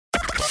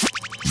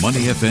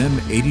Money FM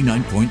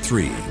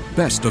 89.3.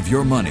 Best of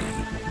your money.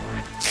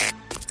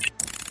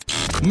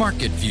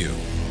 Market View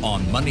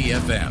on Money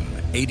FM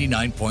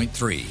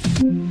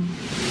 89.3.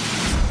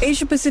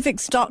 Asia-Pacific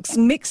stocks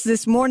mixed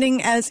this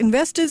morning as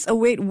investors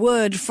await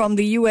word from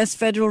the U.S.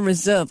 Federal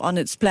Reserve on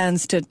its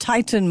plans to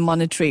tighten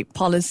monetary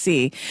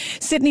policy.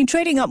 Sydney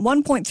trading up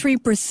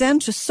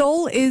 1.3%.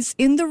 Seoul is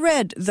in the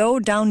red, though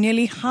down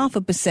nearly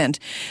 0.5%.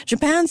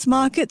 Japan's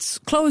markets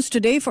closed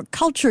today for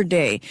Culture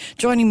Day.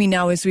 Joining me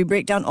now as we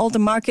break down all the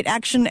market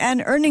action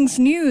and earnings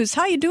news.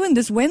 How are you doing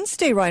this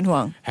Wednesday, Ryan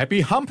Huang?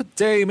 Happy Hump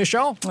Day,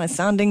 Michelle.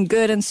 Sounding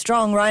good and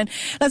strong, Ryan.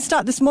 Let's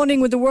start this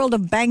morning with the world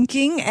of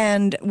banking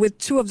and with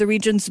two of the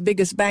region's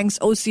biggest banks,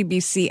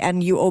 OCBC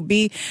and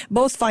UOB.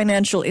 Both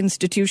financial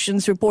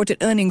institutions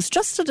reported earnings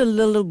just a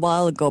little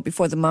while ago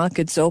before the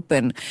markets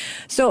open.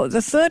 So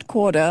the third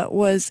quarter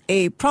was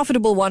a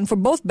profitable one for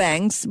both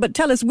banks, but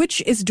tell us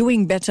which is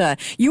doing better,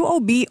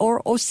 UOB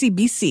or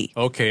OCBC?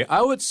 Okay,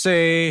 I would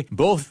say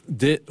both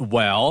did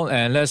well,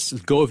 and let's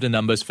go with the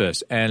numbers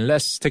first. And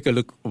let's take a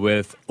look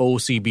with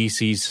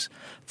OCBC's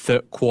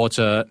third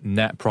quarter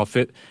net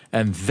profit,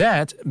 and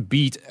that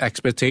beat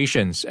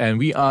expectations. And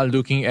we are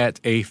looking at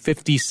a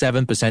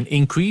 57%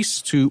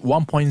 increase to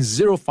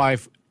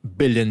 $1.05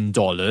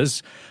 billion,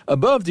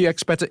 above the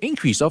expected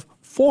increase of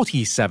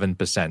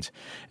 47%.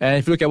 And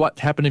if you look at what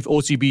happened with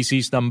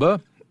OCBC's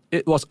number,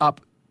 it was up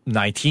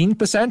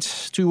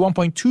 19% to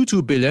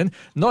 1.22 billion,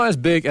 not as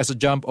big as a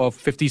jump of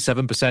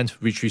 57%,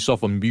 which we saw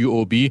from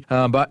UOB,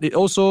 but it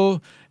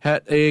also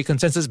had a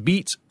consensus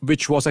beat,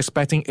 which was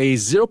expecting a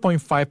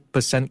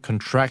 0.5%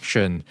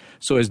 contraction.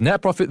 So its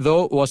net profit,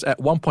 though, was at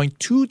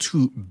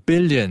 1.22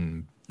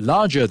 billion,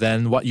 larger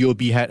than what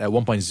UOB had at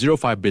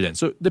 1.05 billion.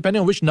 So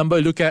depending on which number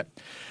you look at,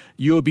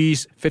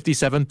 UOB's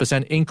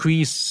 57%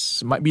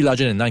 increase might be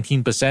larger than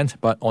 19%,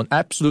 but on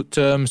absolute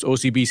terms,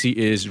 OCBC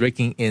is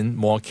raking in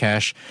more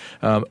cash,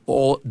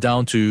 all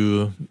down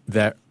to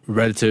their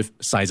relative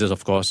sizes,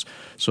 of course.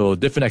 So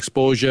different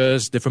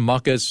exposures, different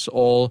markets,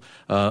 all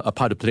a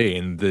part to play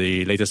in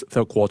the latest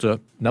third quarter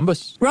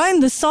numbers. Ryan,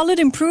 the solid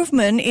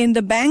improvement in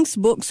the bank's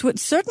books would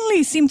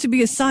certainly seem to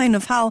be a sign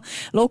of how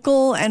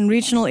local and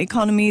regional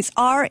economies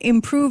are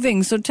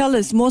improving. So tell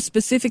us more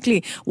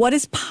specifically, what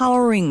is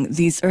powering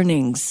these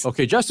earnings?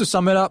 Okay, just to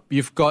sum it up,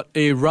 you've got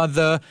a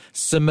rather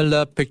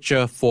similar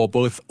picture for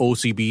both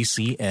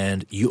OCBC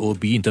and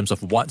UOB in terms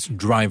of what's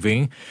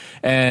driving.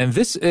 And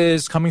this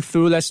is coming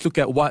through. Let's look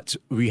at what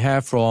we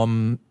have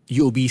from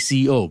UOB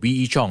CEO, Wee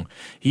Ee Cheong.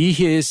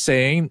 He is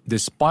saying,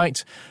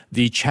 despite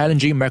the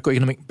challenging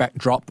macroeconomic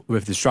backdrop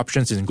with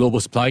disruptions in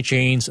global supply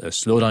chains, a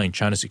slowdown in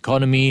China's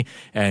economy,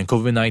 and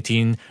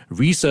COVID-19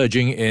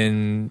 resurging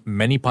in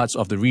many parts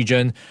of the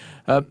region,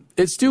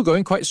 it's still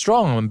going quite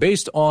strong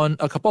based on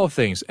a couple of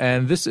things.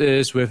 And this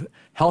is with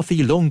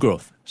healthy loan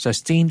growth,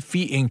 sustained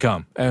fee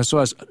income, as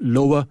well as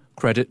lower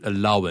credit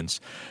allowance.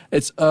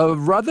 It's a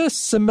rather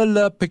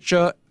similar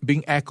picture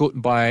being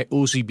echoed by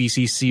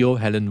OCBC CEO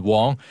Helen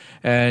Wong,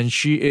 and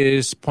she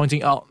is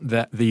pointing out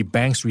that the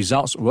bank's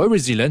results were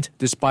resilient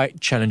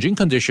despite challenging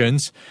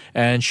conditions,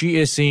 and she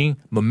is seeing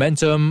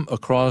momentum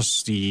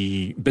across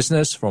the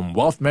business from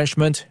wealth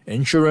management,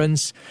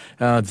 insurance,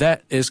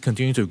 that is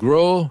continuing to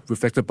grow,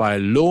 reflected by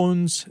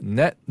loans,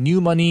 net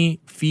new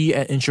money, fee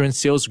and insurance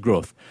sales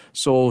growth.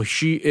 So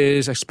she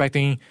is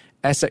expecting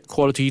asset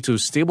quality to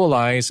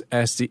stabilize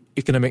as the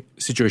economic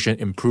situation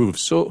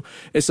improves. So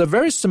it's a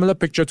very similar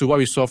picture to what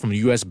we saw from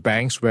U.S.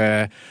 banks,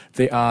 where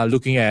they are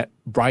looking at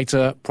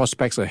brighter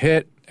prospects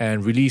ahead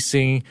and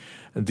releasing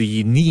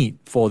the need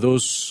for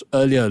those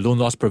earlier loan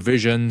loss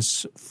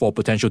provisions for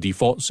potential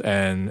defaults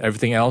and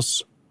everything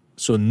else.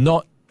 So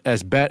not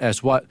as bad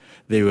as what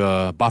they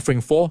were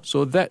buffering for.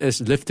 So that is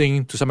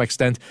lifting to some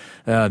extent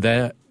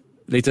their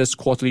latest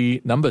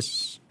quarterly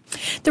numbers.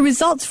 The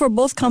results for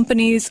both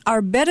companies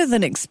are better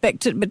than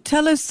expected, but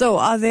tell us, though,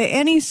 are there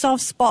any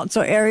soft spots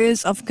or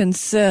areas of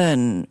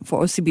concern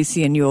for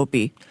OCBC and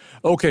UOB?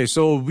 Okay,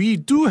 so we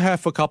do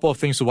have a couple of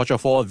things to watch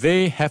out for.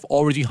 They have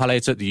already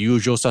highlighted the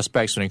usual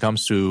suspects when it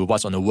comes to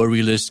what's on the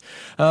worry list.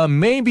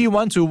 Maybe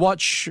one to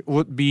watch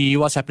would be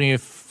what's happening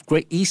with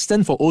Great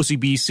Eastern for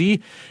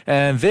OCBC.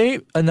 And they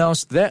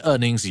announced their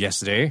earnings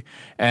yesterday,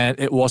 and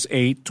it was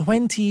a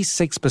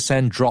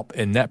 26% drop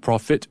in net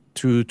profit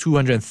to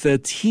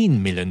 $213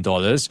 million.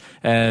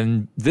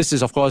 And this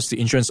is, of course, the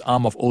insurance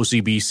arm of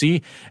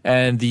OCBC.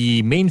 And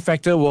the main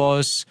factor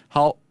was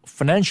how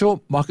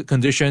financial market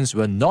conditions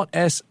were not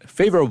as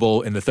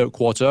favorable in the third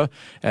quarter,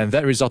 and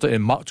that resulted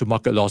in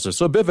mark-to-market losses.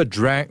 So a bit of a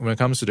drag when it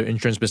comes to the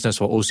insurance business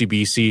for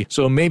OCBC.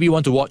 So maybe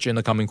one to watch in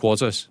the coming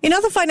quarters. In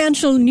other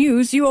financial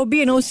news,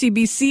 UOB and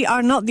OCBC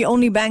are not the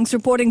only banks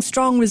reporting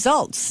strong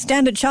results.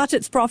 Standard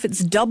Chartered's profits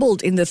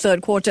doubled in the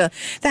third quarter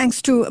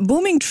thanks to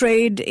booming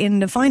trade in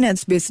the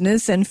finance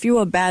business and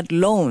fewer bad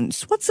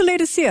loans. What's the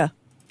latest here?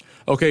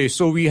 Okay,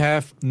 so we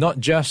have not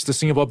just the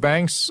Singapore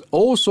banks,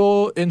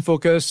 also in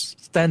focus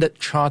Standard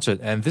Chartered,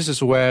 and this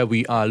is where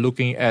we are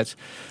looking at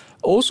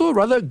Also, a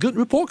rather good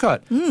report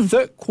card.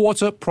 Third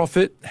quarter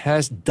profit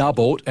has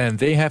doubled, and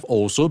they have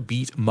also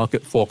beat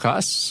market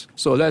forecasts.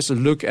 So let's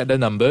look at the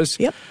numbers.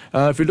 Yep.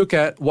 If we look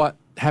at what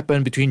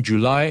happened between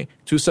July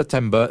to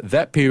September,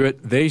 that period,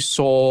 they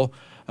saw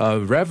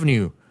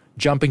revenue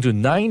jumping to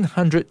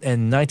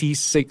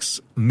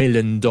 $996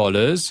 million.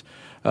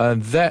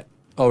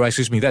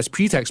 That's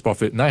pre-tax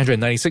profit,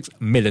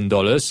 $996 million,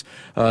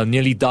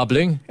 nearly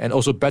doubling, and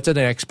also better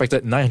than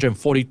expected,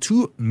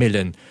 $942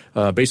 million,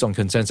 based on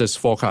consensus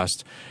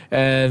forecast.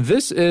 And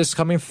this is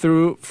coming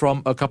through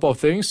from a couple of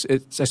things.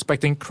 It's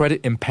expecting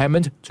credit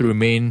impairment to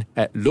remain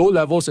at low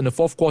levels in the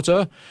fourth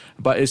quarter,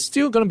 but it's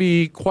still going to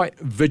be quite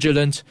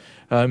vigilant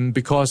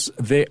because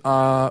they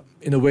are,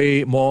 in a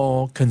way,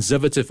 more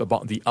conservative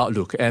about the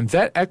outlook. And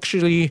that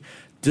actually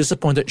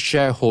disappointed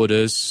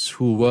shareholders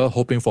who were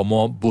hoping for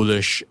more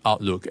bullish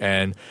outlook,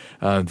 and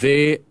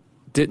they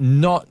did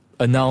not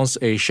announce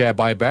a share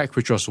buyback,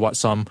 which was what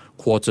some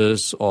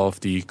quarters of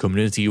the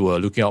community were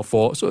looking out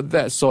for. So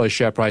that saw a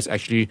share price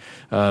actually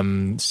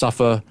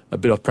suffer a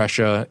bit of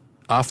pressure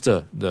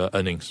after the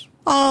earnings.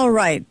 All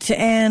right.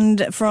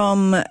 And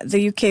from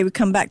the UK, we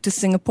come back to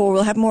Singapore.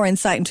 We'll have more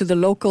insight into the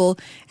local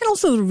and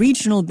also the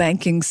regional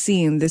banking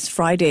scene this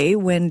Friday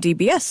when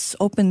DBS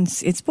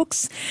opens its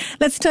books.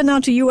 Let's turn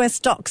now to US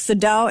stocks. The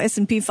Dow,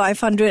 S&P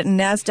 500 and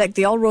NASDAQ,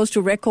 they all rose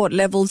to record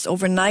levels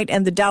overnight,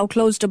 and the Dow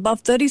closed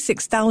above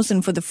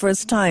 36,000 for the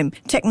first time.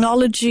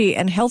 Technology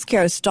and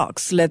healthcare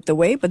stocks led the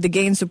way, but the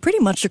gains were pretty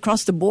much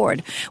across the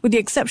board, with the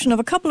exception of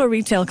a couple of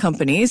retail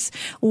companies.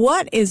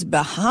 What is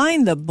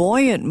behind the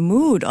buoyant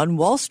mood on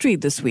Wall Street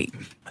this week?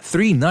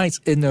 3 nights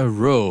in a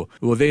row.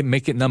 Will they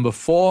make it number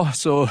 4?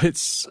 So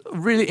it's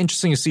really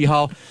interesting to see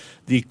how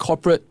the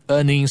corporate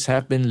earnings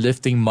have been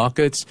lifting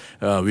markets.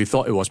 We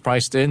thought it was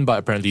priced in, but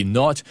apparently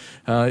not.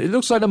 It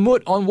looks like the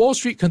mood on Wall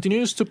Street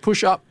continues to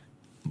push up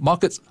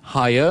markets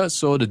higher.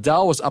 So the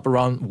Dow was up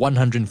around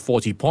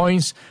 140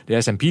 points. The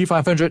S&P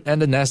 500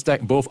 and the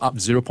NASDAQ both up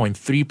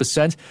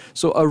 0.3%.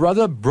 So a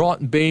rather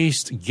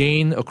broad-based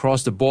gain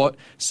across the board.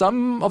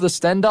 Some of the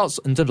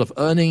standouts in terms of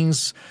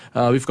earnings,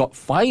 we've got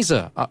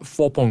Pfizer up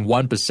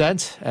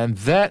 4.1%, and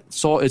that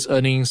saw its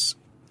earnings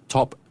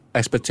top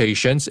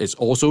expectations. It's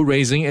also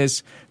raising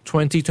its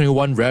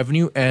 2021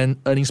 revenue and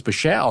earnings per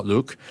share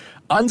outlook.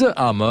 Under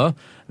Armour,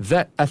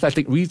 that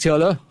athletic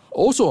retailer,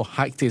 also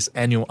hiked its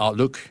annual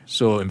outlook,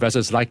 so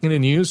investors liking the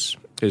news.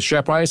 Its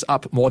share price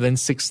up more than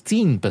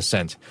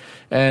 16%.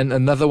 And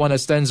another one that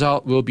stands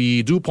out will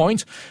be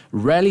DuPont,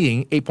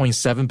 rallying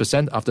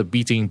 8.7% after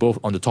beating both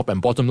on the top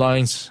and bottom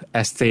lines.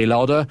 Estee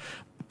Lauder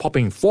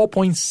popping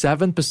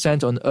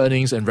 4.7% on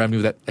earnings and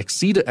revenue that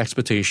exceeded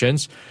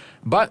expectations.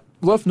 But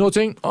worth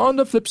noting, on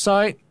the flip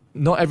side,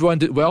 not everyone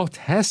did well.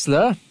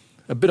 Tesla,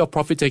 a bit of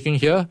profit taking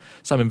here.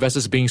 Some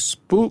investors being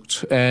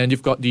spooked, and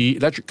you've got the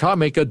electric car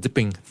maker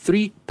dipping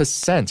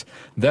 3%.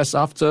 That's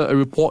after a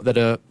report that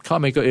a car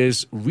maker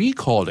is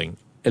recalling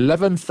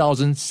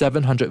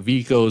 11,700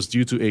 vehicles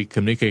due to a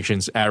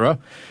communications error,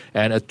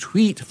 and a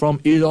tweet from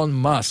Elon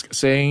Musk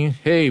saying,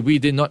 hey, we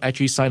did not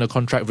actually sign a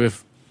contract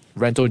with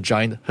rental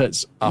giant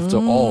Hertz after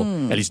all,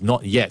 at least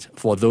not yet,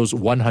 for those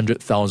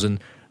 100,000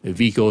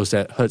 vehicles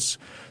that Hertz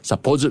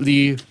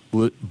supposedly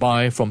would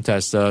buy from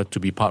Tesla to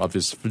be part of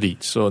his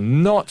fleet. So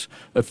not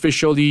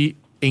officially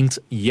inked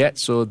yet,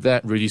 so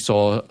that really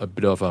saw a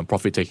bit of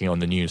profit taking on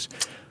the news.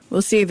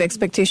 We'll see if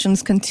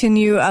expectations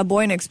continue.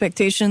 Buoyant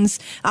expectations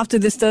after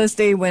this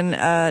Thursday when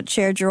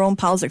Chair Jerome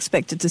Powell is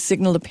expected to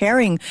signal the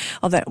pairing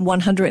of that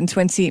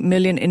 $120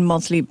 million in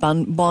monthly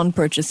bond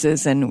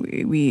purchases, and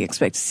we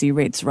expect to see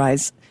rates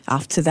rise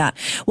after that.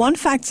 One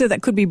factor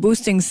that could be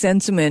boosting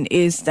sentiment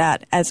is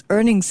that as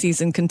earnings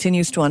season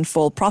continues to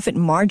unfold, profit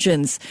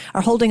margins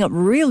are holding up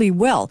really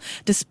well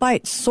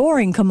despite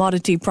soaring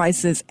commodity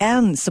prices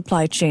and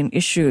supply chain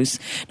issues.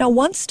 Now,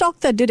 one stock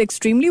that did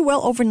extremely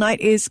well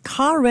overnight is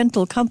car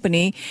rental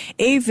company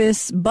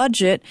Avis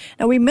Budget.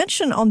 Now, we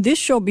mentioned on this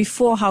show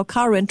before how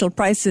car rental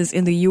prices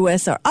in the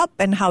U.S. are up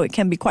and how it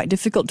can be quite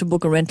difficult to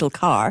book a rental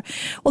car.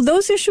 Well,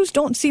 those issues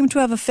don't seem to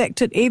have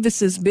affected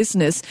Avis's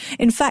business.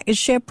 In fact, its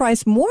share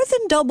price more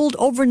than doubled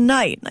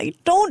overnight. Now, you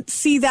don't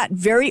see that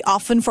very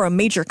often for a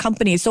major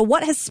company. So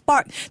what has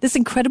sparked this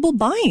incredible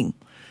buying?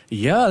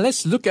 Yeah,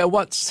 let's look at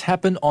what's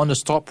happened on the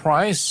stock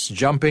price,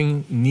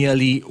 jumping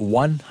nearly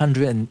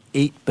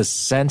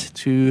 108%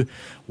 to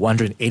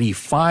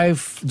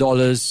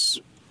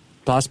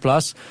 $185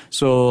 plus.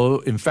 So,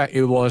 in fact,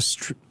 it was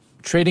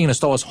trading in the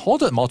stock was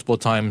halted multiple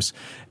times,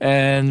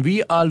 and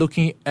we are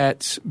looking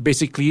at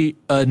basically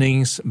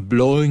earnings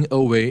blowing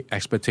away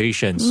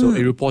expectations. So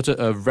it reported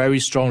a very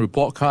strong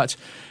report card,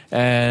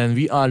 and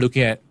we are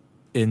looking at,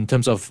 in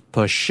terms of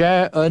per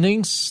share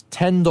earnings,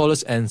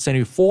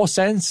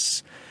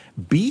 $10.74,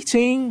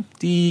 beating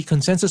the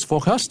consensus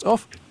forecast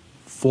of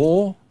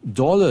 $4,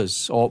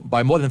 or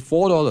by more than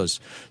 $4.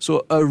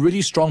 So a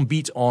really strong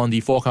beat on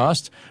the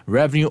forecast.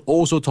 Revenue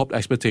also topped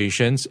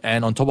expectations,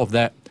 and on top of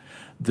that,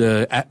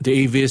 the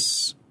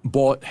Avis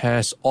board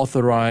has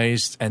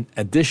authorized an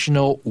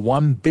additional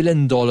 $1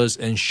 billion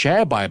in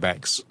share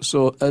buybacks.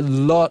 So a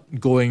lot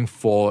going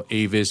for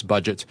Avis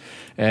budget.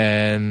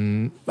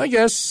 And I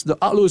guess the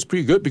outlook is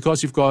pretty good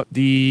because you've got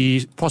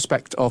the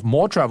prospect of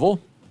more travel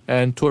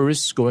and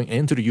tourists going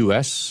into the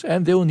US,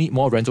 and they'll need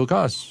more rental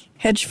cars.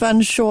 Hedge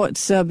fund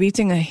shorts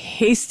beating a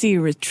hasty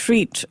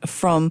retreat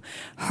from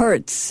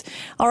Hertz.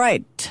 All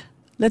right.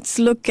 Let's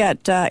look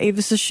at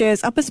Avis'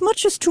 shares up as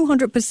much as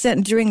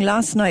 200% during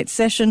last night's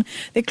session.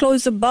 They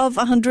closed above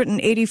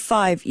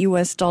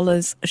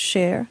 $185 a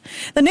share.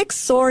 The next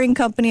soaring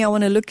company I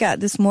want to look at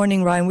this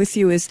morning, Ryan, with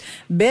you is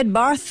Bed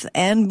Bath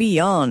 &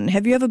 Beyond.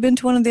 Have you ever been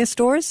to one of their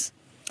stores?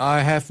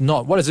 I have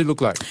not. What does it look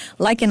like?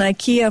 Like an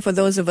IKEA for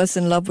those of us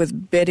in love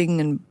with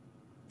bedding and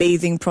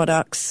bathing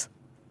products.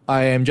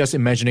 I am just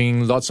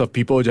imagining lots of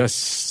people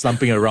just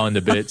slumping around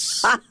the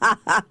beds.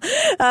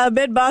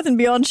 Bed Bath &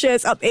 Beyond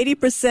shares up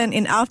 80%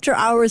 in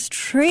after-hours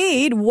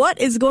trade.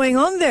 What is going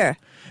on there?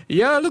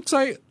 Yeah, it looks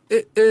like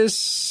it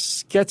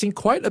is getting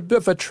quite a bit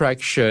of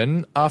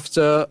attraction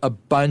after a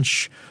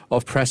bunch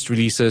of press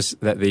releases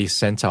that they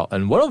sent out.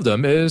 And one of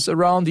them is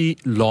around the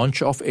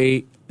launch of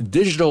a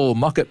digital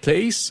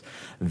marketplace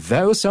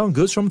that will sell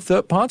goods from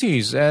third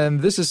parties.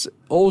 And this is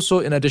also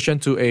in addition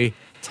to a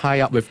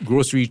tie-up with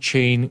grocery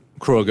chain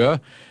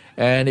Kroger.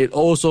 And it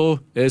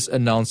also is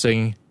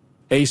announcing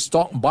a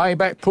stock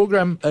buyback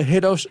program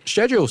ahead of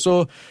schedule.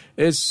 So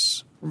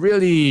it's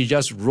really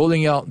just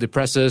rolling out the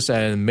presses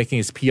and making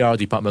its PR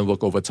department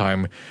work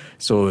overtime.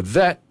 So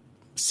that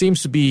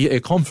seems to be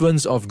a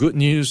confluence of good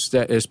news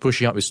that is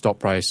pushing up its stock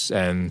price.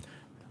 And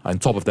on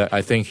top of that,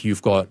 I think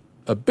you've got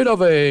a bit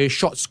of a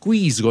short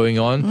squeeze going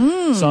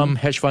on. Some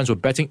hedge funds were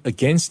betting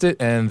against it,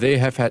 and they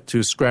have had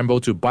to scramble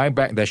to buy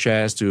back their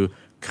shares to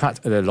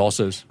cut their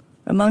losses.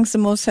 Amongst the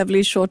most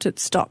heavily shorted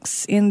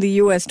stocks in the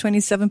U.S.,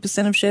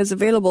 27% of shares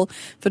available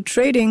for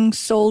trading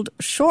sold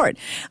short.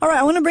 All right,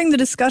 I want to bring the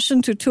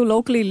discussion to two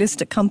locally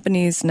listed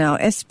companies now,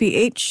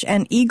 SPH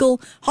and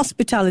Eagle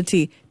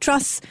Hospitality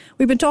Trust.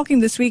 We've been talking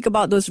this week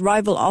about those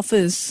rival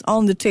offers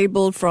on the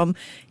table from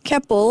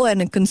Keppel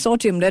and a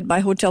consortium led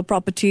by Hotel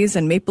Properties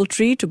and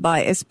Mapletree to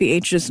buy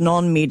SPH's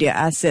non-media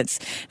assets.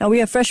 Now, we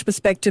have fresh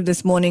perspective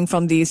this morning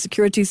from the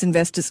Securities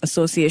Investors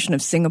Association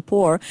of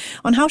Singapore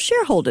on how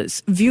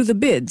shareholders view the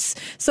bids.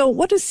 So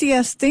what does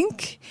CS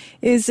think?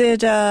 Is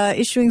it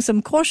issuing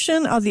some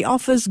caution? Are the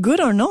offers good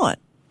or not?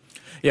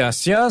 Yeah,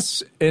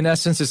 CS in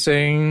essence is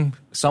saying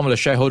some of the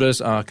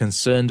shareholders are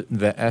concerned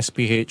that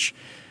SPH,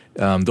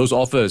 those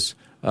offers,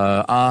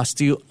 are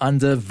still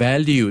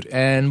undervalued.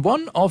 And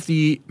one of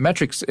the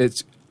metrics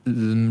it's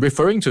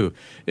referring to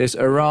is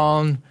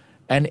around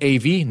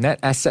NAV, net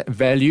asset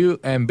value.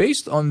 And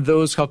based on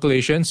those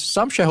calculations,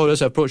 some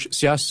shareholders approached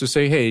SIAS to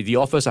say, hey, the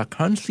offers are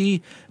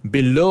currently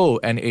below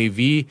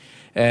NAV.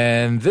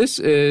 And this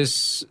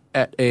is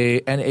at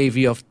a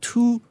NAV of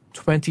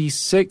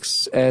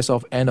 226 as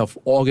of end of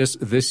August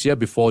this year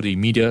before the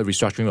media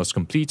restructuring was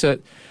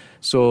completed.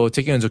 So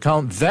taking into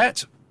account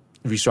that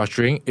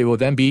restructuring, it will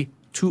then be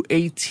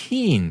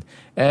 218.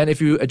 And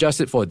if you adjust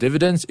it for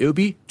dividends, it will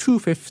be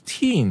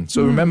 215.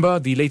 So remember,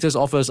 the latest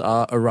offers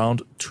are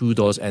around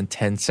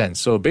 $2.10.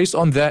 So based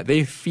on that,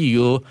 they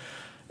feel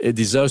it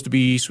deserves to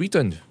be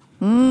sweetened.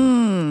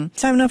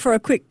 Time now for a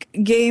quick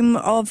game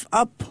of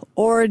up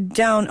or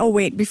down. Oh,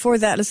 wait, before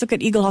that, let's look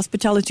at Eagle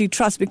Hospitality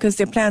Trust because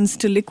their plans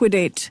to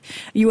liquidate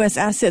U.S.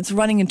 assets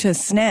running into a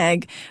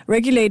snag.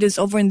 Regulators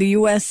over in the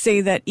U.S. say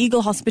that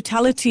Eagle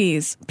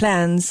Hospitality's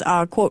plans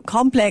are, quote,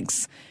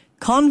 complex,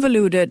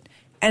 convoluted,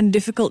 and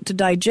difficult to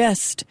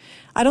digest.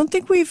 I don't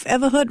think we've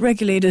ever heard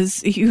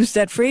regulators use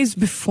that phrase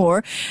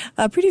before.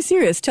 Pretty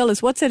serious. Tell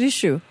us, what's at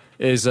issue?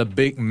 Is a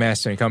big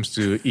mess when it comes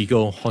to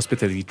Eagle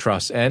Hospitality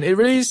Trust. And it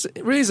really is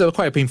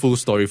quite a painful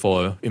story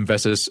for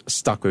investors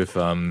stuck with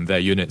their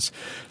units.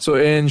 So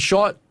in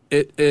short,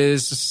 it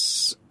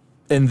is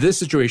in this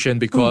situation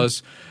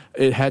because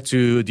it had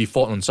to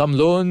default on some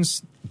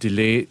loans,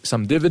 delay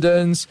some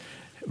dividends,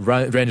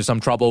 ran into some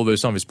trouble with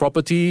some of its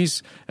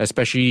properties,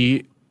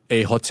 especially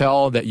a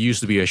hotel that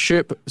used to be a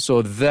ship.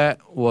 So that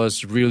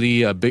was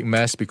really a big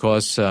mess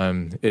because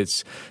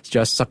it's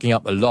just sucking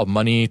up a lot of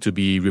money to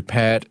be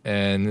repaired.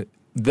 And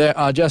there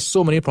are just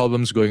so many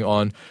problems going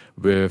on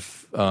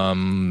with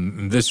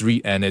this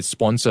REIT and its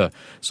sponsor.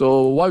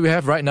 So what we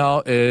have right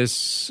now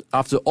is,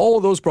 after all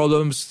those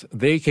problems,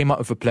 they came up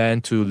with a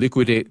plan to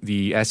liquidate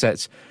the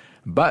assets.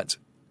 But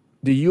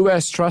the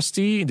U.S.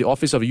 trustee, the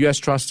Office of the U.S.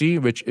 Trustee,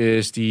 which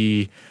is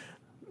the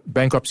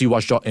bankruptcy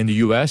watchdog in the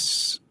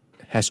U.S.,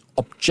 has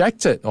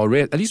objected or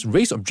at least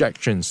raised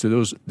objections to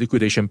those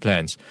liquidation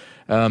plans.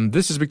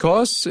 This is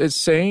because it's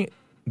saying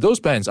those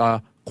plans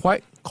are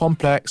quite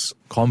complex,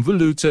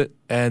 convoluted,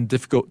 and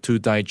difficult to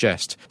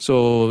digest.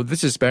 So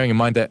this is bearing in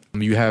mind that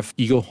you have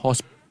Eagle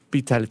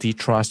Hospitality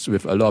Trust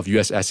with a lot of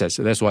U.S. assets.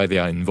 So that's why they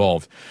are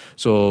involved.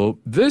 So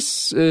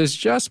this is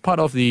just part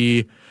of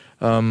the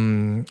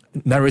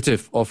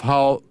narrative of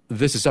how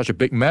this is such a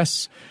big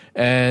mess.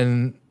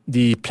 And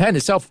the plan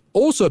itself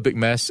also a big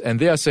mess, and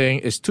they are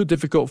saying it's too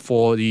difficult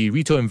for the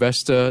retail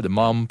investor, the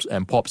moms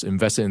and pops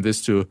invested in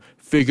this to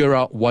figure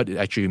out what it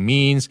actually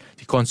means,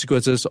 the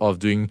consequences of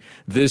doing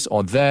this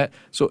or that.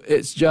 So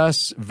it's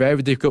just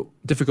very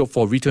difficult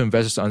for retail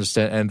investors to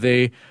understand, and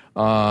they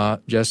are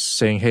just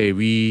saying, hey,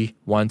 we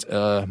want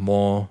a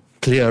more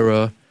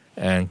clearer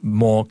and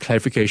more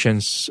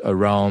clarifications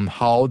around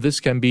how this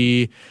can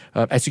be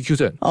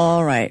executed.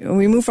 All right.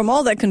 We move from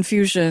all that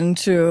confusion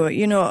to,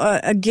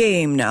 a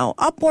game now.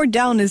 Up or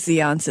down is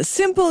the answer.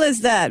 Simple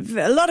as that.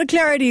 A lot of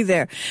clarity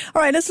there.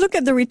 All right, let's look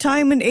at the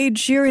retirement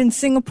age here in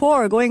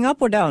Singapore. Going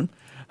up or down?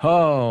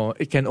 Oh,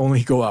 it can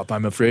only go up,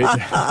 I'm afraid.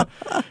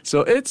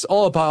 So it's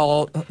all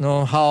about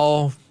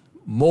how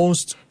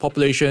most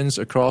populations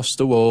across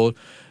the world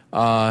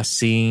are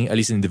seeing, at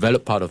least in the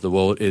developed part of the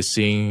world, is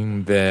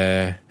seeing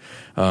their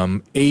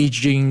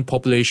aging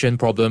population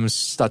problems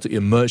start to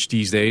emerge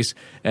these days.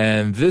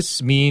 And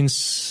this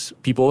means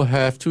people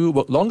have to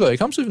work longer. It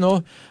comes with,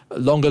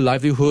 longer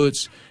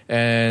livelihoods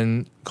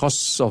and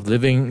costs of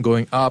living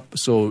going up.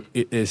 So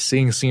it is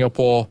seeing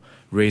Singapore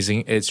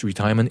raising its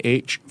retirement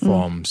age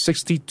from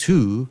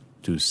 62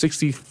 to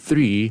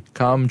 63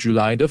 come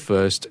July the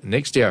 1st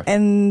next year.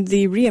 And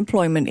the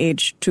re-employment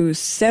age to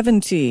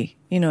 70,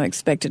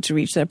 expected to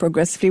reach that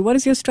progressively. What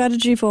is your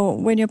strategy for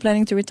when you're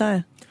planning to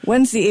retire?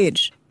 When's the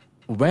age?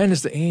 When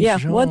is the age? Yeah,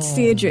 what's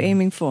the age you're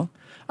aiming for?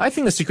 I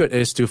think the secret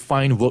is to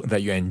find work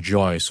that you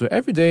enjoy. So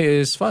every day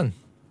is fun.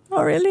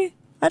 Oh, really?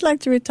 I'd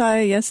like to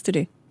retire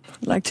yesterday.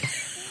 I'd like to...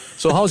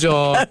 So how's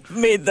your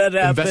made that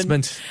happen.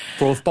 investment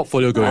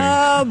portfolio going?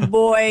 Oh,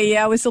 boy.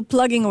 Yeah, we're still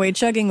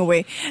chugging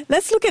away.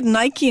 Let's look at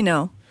Nike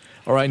now.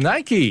 All right,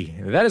 Nike.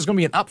 That is going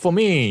to be an up for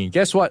me.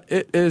 Guess what?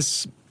 It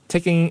is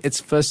taking its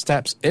first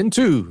steps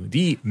into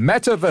the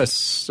metaverse.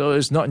 So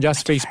it's not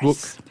just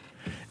Facebook.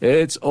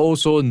 It's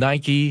also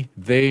Nike.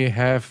 They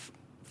have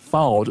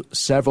filed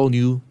several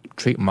new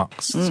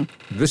trademarks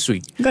this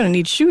week. You're going to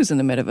need shoes in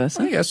the metaverse,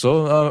 huh? I guess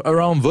so.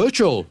 Around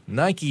virtual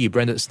Nike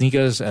branded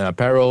sneakers and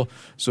apparel.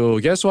 So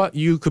guess what?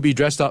 You could be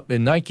dressed up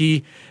in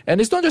Nike.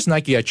 And it's not just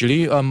Nike,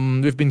 actually.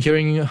 We've been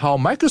hearing how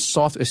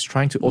Microsoft is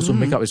trying to also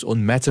make up its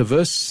own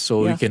metaverse.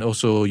 So you can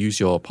also use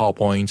your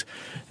PowerPoint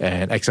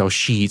and Excel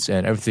sheets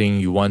and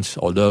everything you want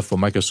or love from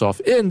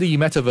Microsoft in the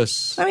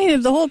metaverse. I mean,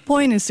 if the whole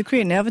point is to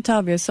create an avatar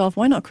of yourself,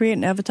 why not create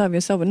an avatar of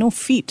yourself with no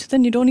feet?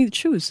 Then you don't need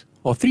shoes.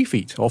 Or 3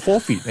 feet, or 4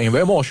 feet, and you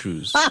wear more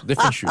shoes,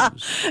 different shoes.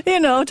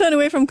 Turn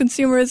away from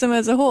consumerism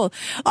as a whole.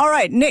 All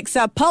right, next,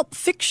 Pulp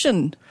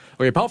Fiction.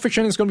 Okay, Pulp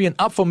Fiction is going to be an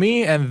up for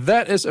me, and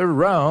that is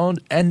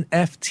around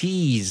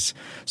NFTs.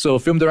 So,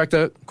 film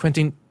director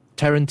Quentin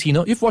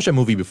Tarantino, you've watched a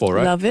movie before,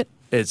 right? Love it.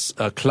 It's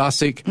a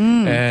classic,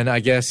 and I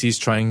guess he's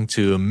trying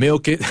to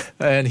milk it,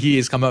 and he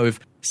has come out with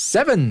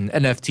 7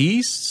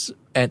 NFTs,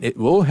 and it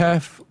will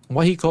have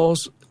what he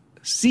calls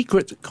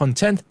secret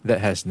content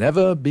that has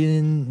never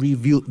been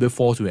revealed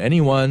before to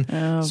anyone.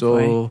 Oh, so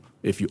boy.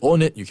 If you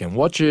own it, you can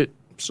watch it.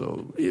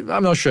 So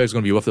I'm not sure it's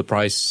going to be worth the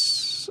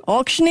price.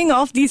 Auctioning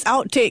off these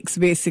outtakes,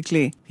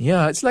 basically.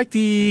 Yeah, it's like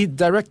the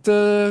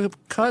director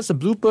cuts, the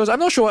bloopers. I'm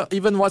not sure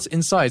even what's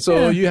inside.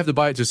 So you have to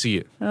buy it to see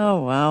it.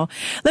 Oh, wow.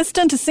 Let's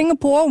turn to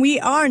Singapore. We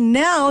are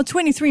now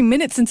 23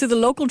 minutes into the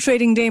local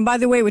trading day. And by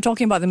the way, we're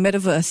talking about the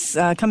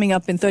metaverse coming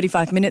up in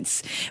 35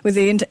 minutes with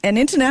an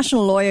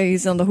international lawyer.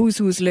 He's on the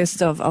who's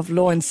list of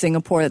law in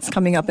Singapore. That's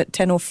coming up at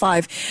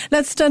 10:05.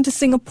 Let's turn to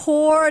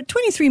Singapore.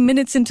 23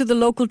 minutes into the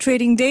local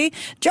trading day.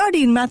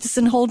 Jardine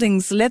Matheson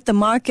Holdings led the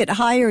market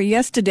higher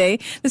yesterday.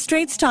 The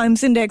Straits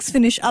Times Index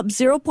finished up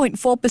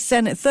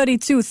 0.4% at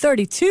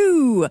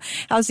 32.32.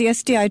 How's the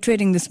STI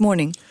trading this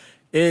morning?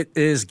 It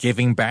is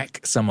giving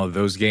back some of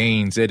those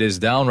gains. It is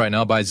down right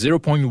now by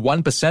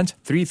 0.1%,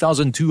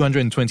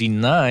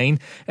 3,229.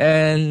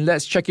 And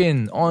let's check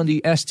in on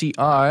the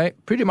STI.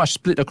 Pretty much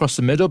split across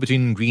the middle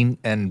between green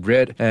and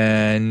red.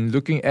 And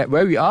looking at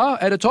where we are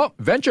at the top,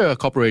 Venture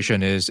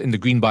Corporation is in the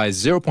green by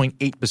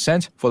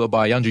 0.8%, followed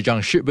by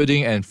Yangzhijang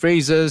Shipbuilding and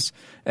Frasers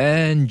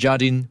and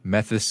Jardine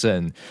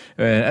Matheson.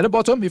 And at the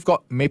bottom, we've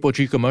got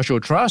Mapletree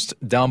Commercial Trust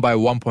down by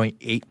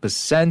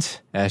 1.8%,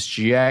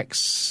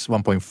 SGX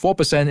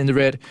 1.4% in the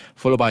red,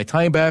 followed by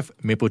ThaiBev,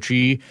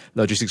 Mapletree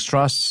Logistics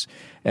Trusts,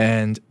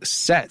 and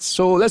SETS.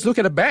 So let's look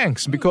at the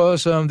banks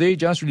because they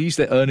just released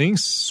their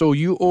earnings. So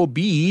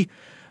UOB,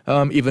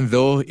 even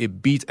though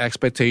it beat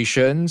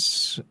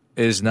expectations,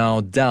 is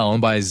now down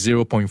by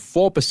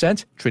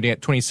 0.4%, trading at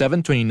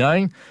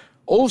 27.29.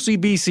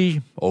 OCBC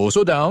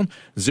also down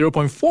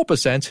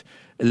 0.4%,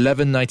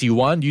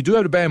 11.91. You do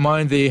have to bear in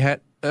mind they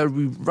had a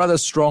rather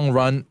strong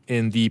run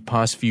in the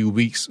past few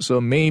weeks, so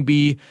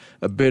maybe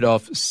a bit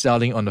of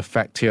selling on the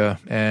fact here.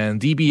 And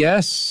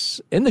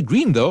DBS in the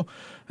green though,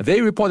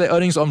 they report their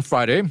earnings on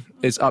Friday.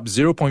 It's up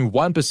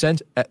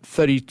 0.1% at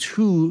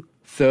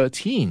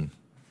 32.13.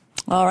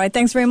 All right,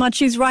 thanks very much.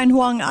 She's Ryan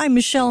Huang. I'm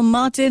Michelle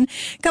Martin.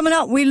 Coming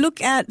up, we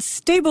look at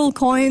stable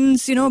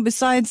coins.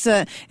 Besides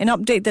an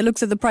update that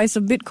looks at the price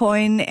of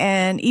Bitcoin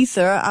and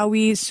Ether, are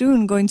we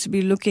soon going to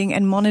be looking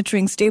and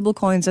monitoring stable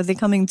coins? Are they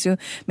coming to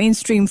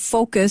mainstream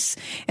focus?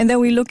 And then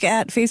we look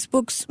at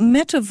Facebook's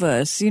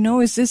metaverse.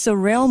 Is this a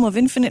realm of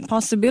infinite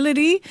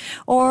possibility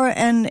or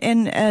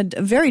a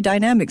very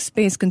dynamic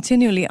space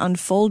continually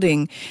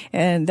unfolding?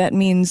 And that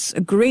means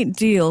a great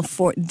deal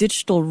for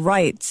digital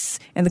rights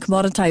and the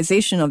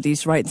commoditization of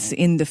these rights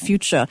in the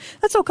future.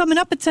 That's all coming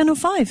up at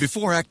 10:05.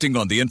 Before acting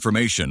on the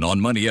information on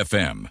Money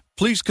FM,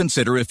 please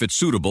consider if it's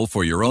suitable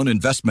for your own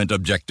investment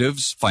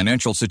objectives,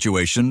 financial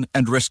situation,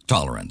 and risk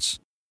tolerance.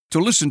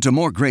 To listen to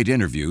more great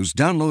interviews,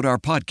 download our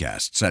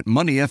podcasts at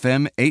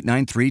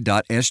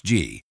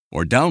moneyfm893.sg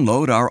or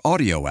download our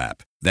audio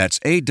app. That's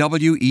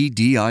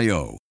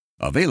AWEDIO.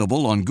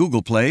 Available on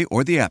Google Play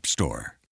or the App Store.